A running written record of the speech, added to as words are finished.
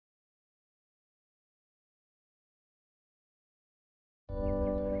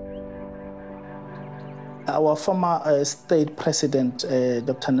Our former state president,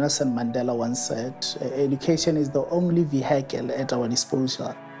 Dr. Nelson Mandela, once said, education is the only vehicle at our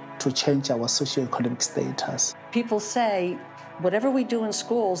disposal to change our socio-economic status. People say, whatever we do in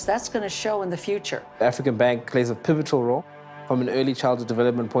schools, that's going to show in the future. The African Bank plays a pivotal role from an early childhood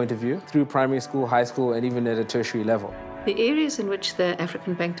development point of view, through primary school, high school, and even at a tertiary level. The areas in which the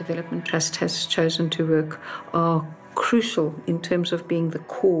African Bank Development Trust has chosen to work are crucial in terms of being the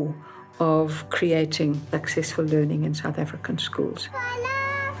core of creating successful learning in South African schools.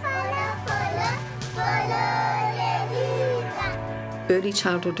 Early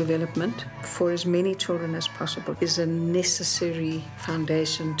childhood development for as many children as possible is a necessary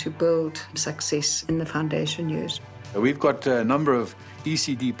foundation to build success in the foundation years. We've got a number of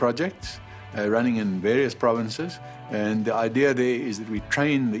ECD projects running in various provinces, and the idea there is that we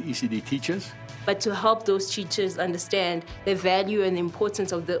train the ECD teachers. But to help those teachers understand the value and the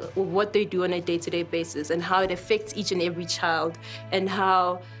importance of what they do on a day-to-day basis and how it affects each and every child and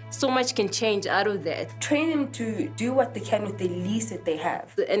how so much can change out of that. Train them to do what they can with the least that they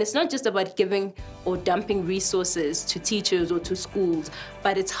have. And it's not just about giving or dumping resources to teachers or to schools,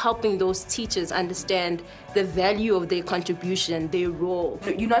 but it's helping those teachers understand the value of their contribution, their role.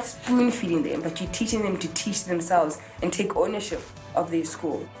 You're not spoon-feeding them, but you're teaching them to teach themselves and take ownership of their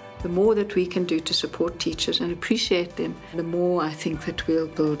school. The more that we can do to support teachers and appreciate them, the more I think that we'll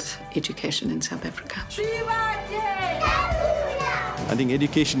build education in South Africa. I think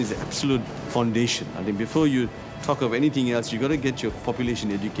education is the absolute foundation. I think before you talk of anything else, you've got to get your population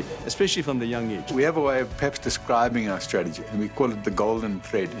educated, especially from the young age. We have a way of perhaps describing our strategy, and we call it the golden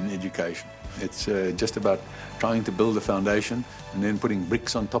thread in education. It's just about trying to build a foundation and then putting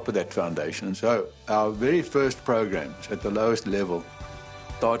bricks on top of that foundation. And so our very first programs at the lowest level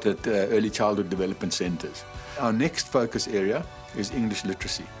start at early childhood development centres. Our next focus area is English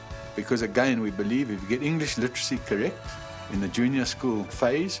literacy, because again, we believe if you get English literacy correct in the junior school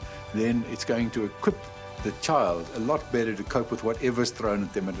phase, then it's going to equip the child a lot better to cope with whatever's thrown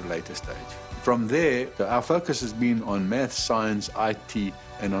at them at a later stage. From there, our focus has been on maths, science, IT,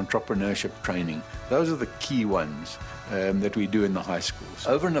 and entrepreneurship training. Those are the key ones that we do in the high schools.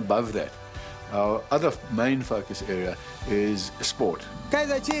 Over and above that, our other main focus area is sport.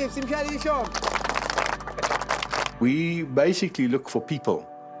 We basically look for people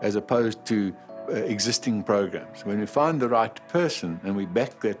as opposed to existing programs. When we find the right person and we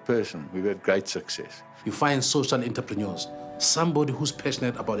back that person, we've had great success. You find social entrepreneurs, somebody who's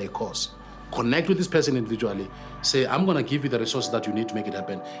passionate about a cause. Connect with this person individually. Say, I'm going to give you the resources that you need to make it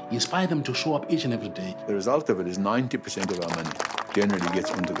happen. Inspire them to show up each and every day. The result of it is 90% of our money generally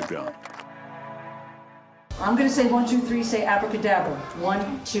gets onto the ground. I'm going to say 1, 2, 3, say abracadabra.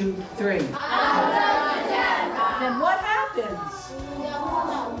 1, 2, 3. Then what happens?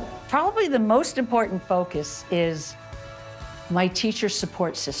 Probably the most important focus is my teacher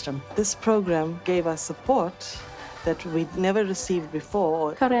support system. This program gave us support that we'd never received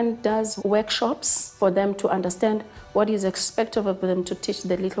before. Karen does workshops for them to understand what is expected of them to teach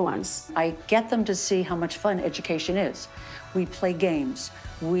the little ones. I get them to see how much fun education is. We play games.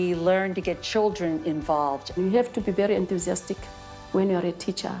 We learn to get children involved. You have to be very enthusiastic when you're a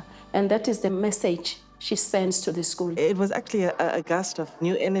teacher, and that is the message she sends to the school. It was actually a gust of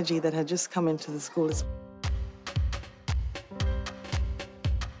new energy that had just come into the schools.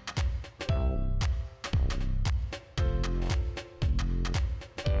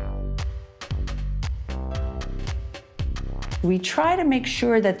 We try to make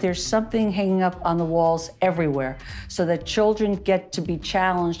sure that there's something hanging up on the walls everywhere so that children get to be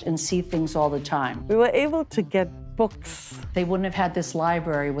challenged and see things all the time. We were able to get books. They wouldn't have had this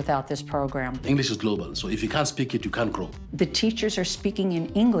library without this program. English is global, so if you can't speak it, you can't grow. The teachers are speaking in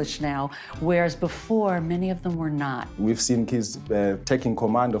English now, whereas before, many of them were not. We've seen kids taking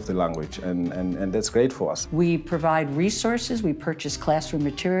command of the language, and that's great for us. We provide resources, we purchase classroom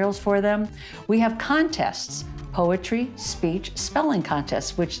materials for them. We have contests, poetry, speech, spelling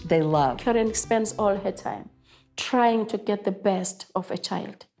contests, which they love. Karen spends all her time trying to get the best of a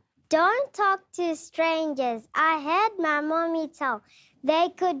child. Don't talk to strangers. I heard my mommy tell. They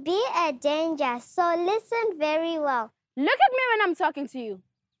could be a danger, so listen very well. Look at me when I'm talking to you.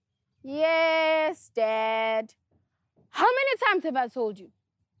 Yes, Dad. How many times have I told you?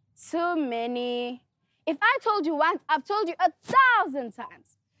 Too many. If I told you once, I've told you 1,000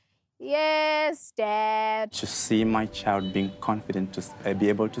 times. Yes, Dad. To see my child being confident to be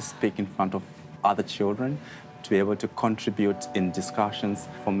able to speak in front of other children, to be able to contribute in discussions,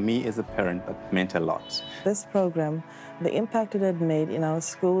 for me as a parent, that meant a lot. This program, the impact it had made in our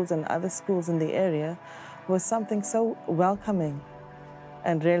schools and other schools in the area was something so welcoming.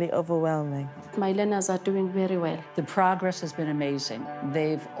 and really overwhelming. My learners are doing very well. The progress has been amazing.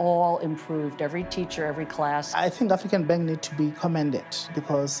 They've all improved, every teacher, every class. I think African Bank need to be commended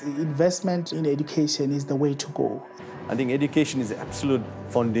because investment in education is the way to go. I think education is the absolute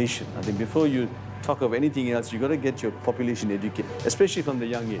foundation. I think before you talk of anything else, you've got to get your population educated, especially from the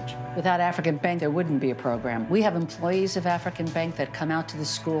young age. Without African Bank, there wouldn't be a program. We have employees of African Bank that come out to the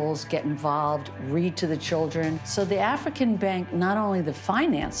schools, get involved, read to the children. So the African Bank, not only the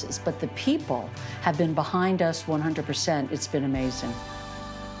finances, but the people have been behind us 100%. It's been amazing.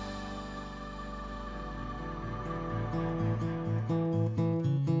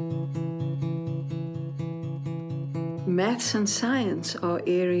 Maths and science are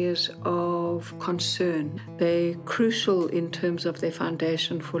areas of concern. They're crucial in terms of their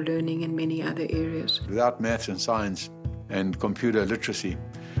foundation for learning in many other areas. Without maths and science and computer literacy,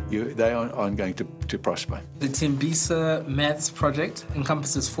 they aren't going to prosper. The Tembisa Maths project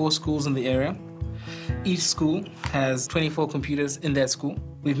encompasses 4 schools in the area. Each school has 24 computers in that school.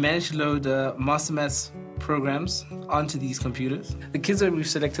 We've managed to load master maths programs onto these computers. The kids that we've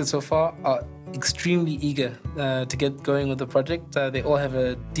selected so far are extremely eager to get going with the project. They all have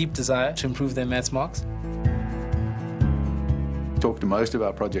a deep desire to improve their maths marks. Talk to most of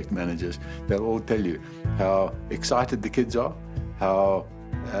our project managers, they'll all tell you how excited the kids are, how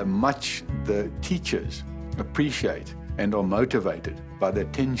much the teachers appreciate and are motivated by the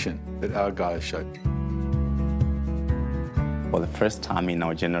attention that our guys show. For the first time in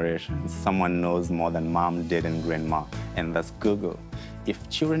our generation, someone knows more than mom, dad, and grandma, and that's Google. If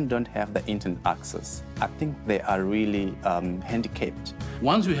children don't have the internet access, I think they are really handicapped.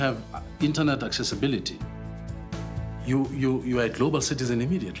 Once you have internet accessibility, you are a global citizen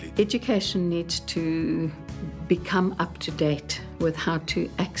immediately. Education needs to become up to date with how to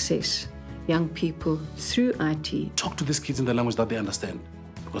access young people through IT. Talk to these kids in the language that they understand,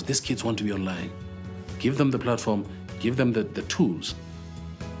 because these kids want to be online. Give them the platform, give them the tools,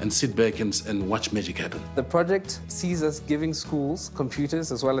 and sit back and watch magic happen. The project sees us giving schools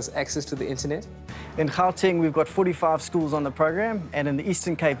computers as well as access to the internet. In Gauteng, we've got 45 schools on the program, and in the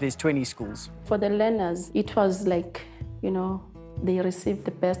Eastern Cape, there's 20 schools. For the learners, it was like, they received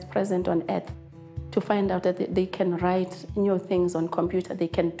the best present on earth to find out that they can write new things on computer, they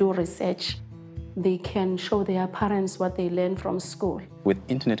can do research, they can show their parents what they learn from school. With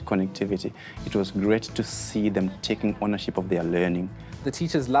internet connectivity, it was great to see them taking ownership of their learning. The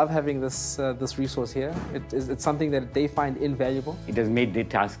teachers love having this resource here. It's something that they find invaluable. It has made their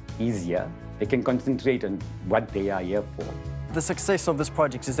task easier. They can concentrate on what they are here for. The success of this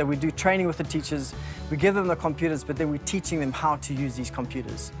project is that we do training with the teachers, we give them the computers, but then we're teaching them how to use these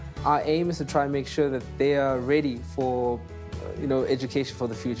computers. Our aim is to try and make sure that they are ready for education for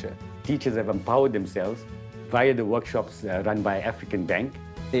the future. Teachers have empowered themselves via the workshops run by African Bank.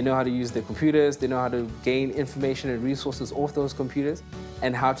 They know how to use their computers, they know how to gain information and resources off those computers,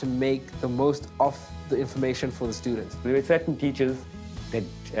 and how to make the most of the information for the students. There were certain teachers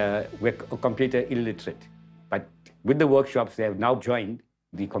that were computer illiterate, but with the workshops, they have now joined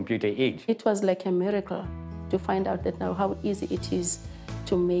the computer age. It was like a miracle to find out that now how easy it is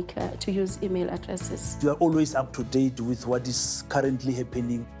to use email addresses. You are always up to date with what is currently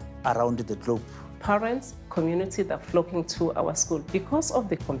happening around the globe. Parents, community, they're flocking to our school because of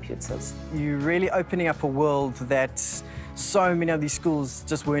the computers. You're really opening up a world that so many of these schools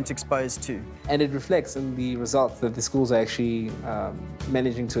just weren't exposed to. And it reflects in the results that the schools are actually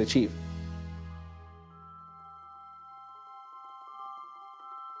managing to achieve.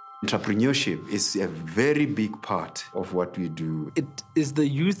 Entrepreneurship is a very big part of what we do. It is the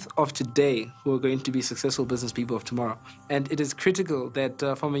youth of today who are going to be successful business people of tomorrow. And it is critical that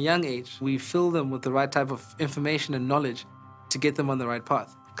from a young age, we fill them with the right type of information and knowledge to get them on the right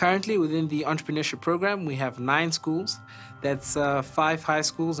path. Currently, within the entrepreneurship program, we have 9 schools. That's 5 high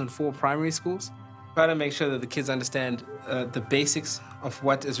schools and 4 primary schools. Try to make sure that the kids understand the basics of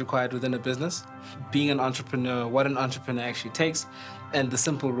what is required within a business, being an entrepreneur, what an entrepreneur actually takes, and the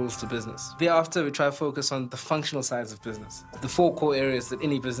simple rules to business. Thereafter, we try to focus on the functional sides of business. The 4 core areas that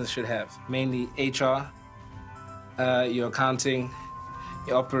any business should have, mainly HR, your accounting,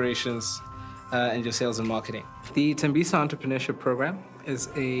 your operations, and your sales and marketing. The Tembisa Entrepreneurship Program is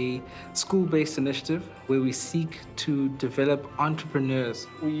a school-based initiative where we seek to develop entrepreneurs.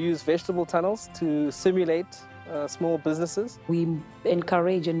 We use vegetable tunnels to simulate small businesses. We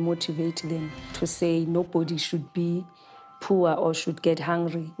encourage and motivate them to say nobody should be poor or should get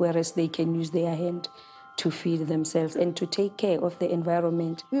hungry, whereas they can use their hand to feed themselves and to take care of the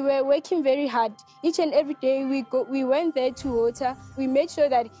environment. We were working very hard. Each and every day we went there to water. We made sure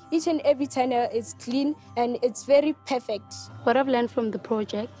that each and every tunnel is clean and it's very perfect. What I've learned from the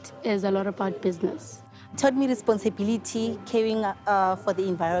project is a lot about business. It taught me responsibility, caring for the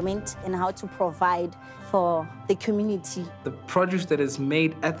environment and how to provide for the community. The produce that is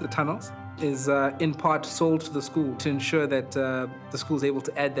made at the tunnels is in part sold to the school to ensure that the school is able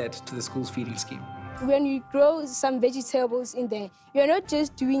to add that to the school's feeding scheme. When you grow some vegetables in there, you're not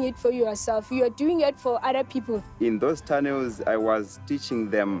just doing it for yourself, you're doing it for other people. In those tunnels, I was teaching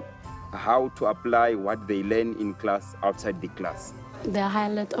them how to apply what they learn in class outside the class. The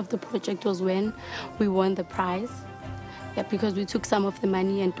highlight of the project was when we won the prize. Yeah, because we took some of the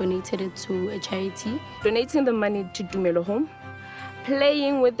money and donated it to a charity. Donating the money to Dumelo Home,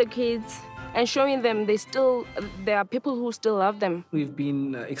 playing with the kids, and showing them there are people who still love them. We've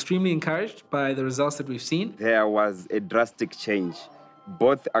been extremely encouraged by the results that we've seen. There was a drastic change,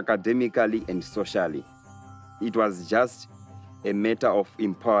 both academically and socially. It was just a matter of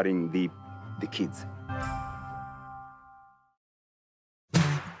empowering the kids.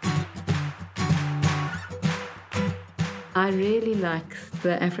 I really like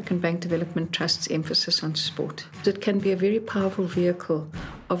the African Bank Development Trust's emphasis on sport. It can be a very powerful vehicle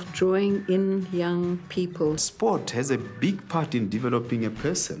of drawing in young people. Sport has a big part in developing a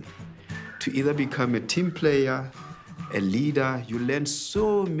person to either become a team player, a leader. You learn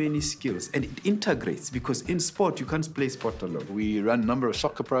so many skills and it integrates, because in sport you can't play sport alone. We run a number of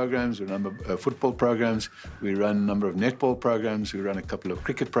soccer programs, we run a number of football programs, we run a number of netball programs, we run a couple of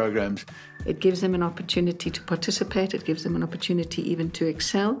cricket programs. It gives them an opportunity to participate, it gives them an opportunity even to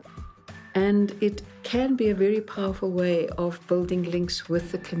excel, and it can be a very powerful way of building links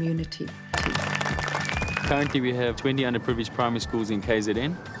with the community. Currently we have 20 underprivileged primary schools in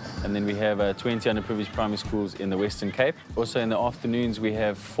KZN, and then we have 20 underprivileged primary schools in the Western Cape. Also in the afternoons we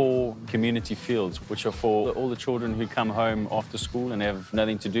have 4 community fields, which are for all the children who come home after school and have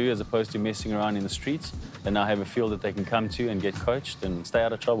nothing to do as opposed to messing around in the streets. They now have a field that they can come to and get coached and stay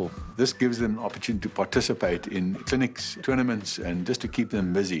out of trouble. This gives them an opportunity to participate in clinics, tournaments, and just to keep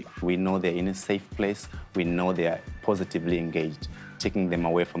them busy. We know they're in a safe place. We know they are positively engaged, taking them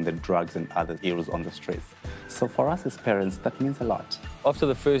away from the drugs and other ills on the streets. So for us as parents, that means a lot. After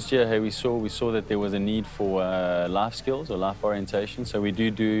the first year, we saw that there was a need for life skills or life orientation. So we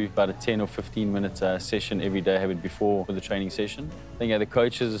do about a 10 or 15 minute session every day, have it before the training session. I think the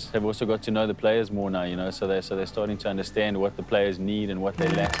coaches have also got to know the players more now, so they're starting to understand what the players need and what they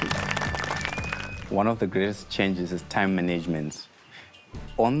lack. One of the greatest changes is time management.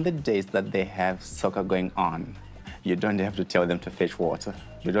 On the days that they have soccer going on, you don't have to tell them to fetch water.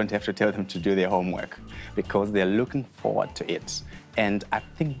 You don't have to tell them to do their homework, because they're looking forward to it. And I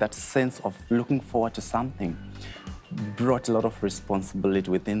think that sense of looking forward to something brought a lot of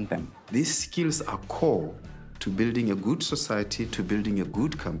responsibility within them. These skills are core to building a good society, to building a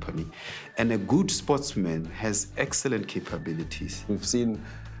good company. And a good sportsman has excellent capabilities. We've seen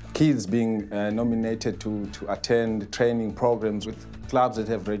kids being nominated to attend training programs with clubs that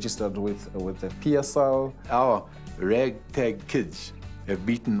have registered with the PSL. Our ragtag kids have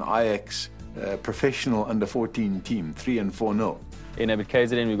beaten Ajax professional under-14 team 3 and 4-0. In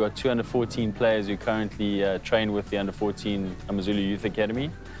KZN, we've got 2 under-14 players who currently train with the under-14 kwa-zulu Youth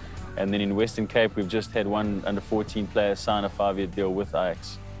Academy. And then in Western Cape, we've just had one under-14 player sign a 5-year deal with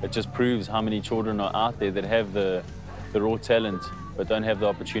Ajax. It just proves how many children are out there that have the raw talent but don't have the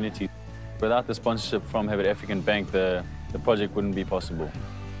opportunity. Without the sponsorship from Habit African Bank, the project wouldn't be possible.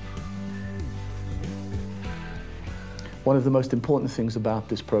 One of the most important things about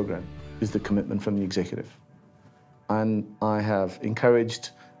this program is the commitment from the executive. And I have encouraged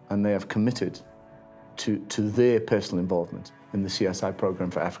and they have committed to their personal involvement in the CSI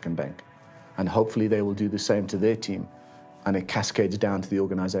program for African Bank. And hopefully they will do the same to their team, and it cascades down to the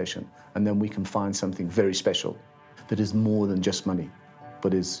organization. And then we can find something very special that is more than just money,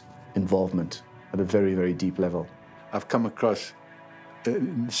 but is involvement at a very, very deep level. I've come across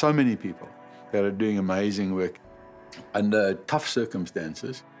so many people that are doing amazing work under tough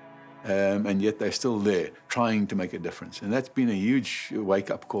circumstances, and yet they're still there trying to make a difference. And that's been a huge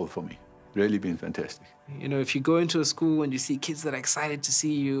wake-up call for me. Really been fantastic. If you go into a school and you see kids that are excited to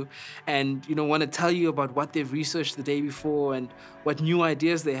see you and, want to tell you about what they've researched the day before and what new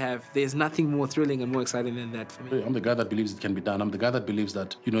ideas they have, there's nothing more thrilling and more exciting than that for me. I'm the guy that believes it can be done. I'm the guy that believes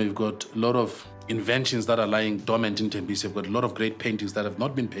that, you've got a lot of inventions that are lying dormant in Tembisa. You've got a lot of great paintings that have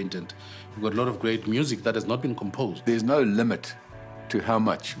not been painted. You've got a lot of great music that has not been composed. There's no limit to how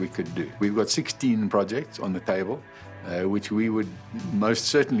much we could do. We've got 16 projects on the table, which we would most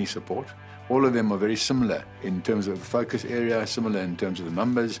certainly support. All of them are very similar in terms of the focus area, similar in terms of the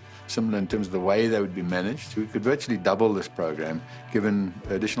numbers, similar in terms of the way they would be managed. We could virtually double this program given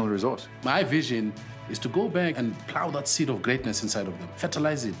additional resource. My vision is to go back and plow that seed of greatness inside of them,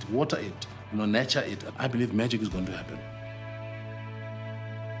 fertilize it, water it, nurture it. I believe magic is going to happen.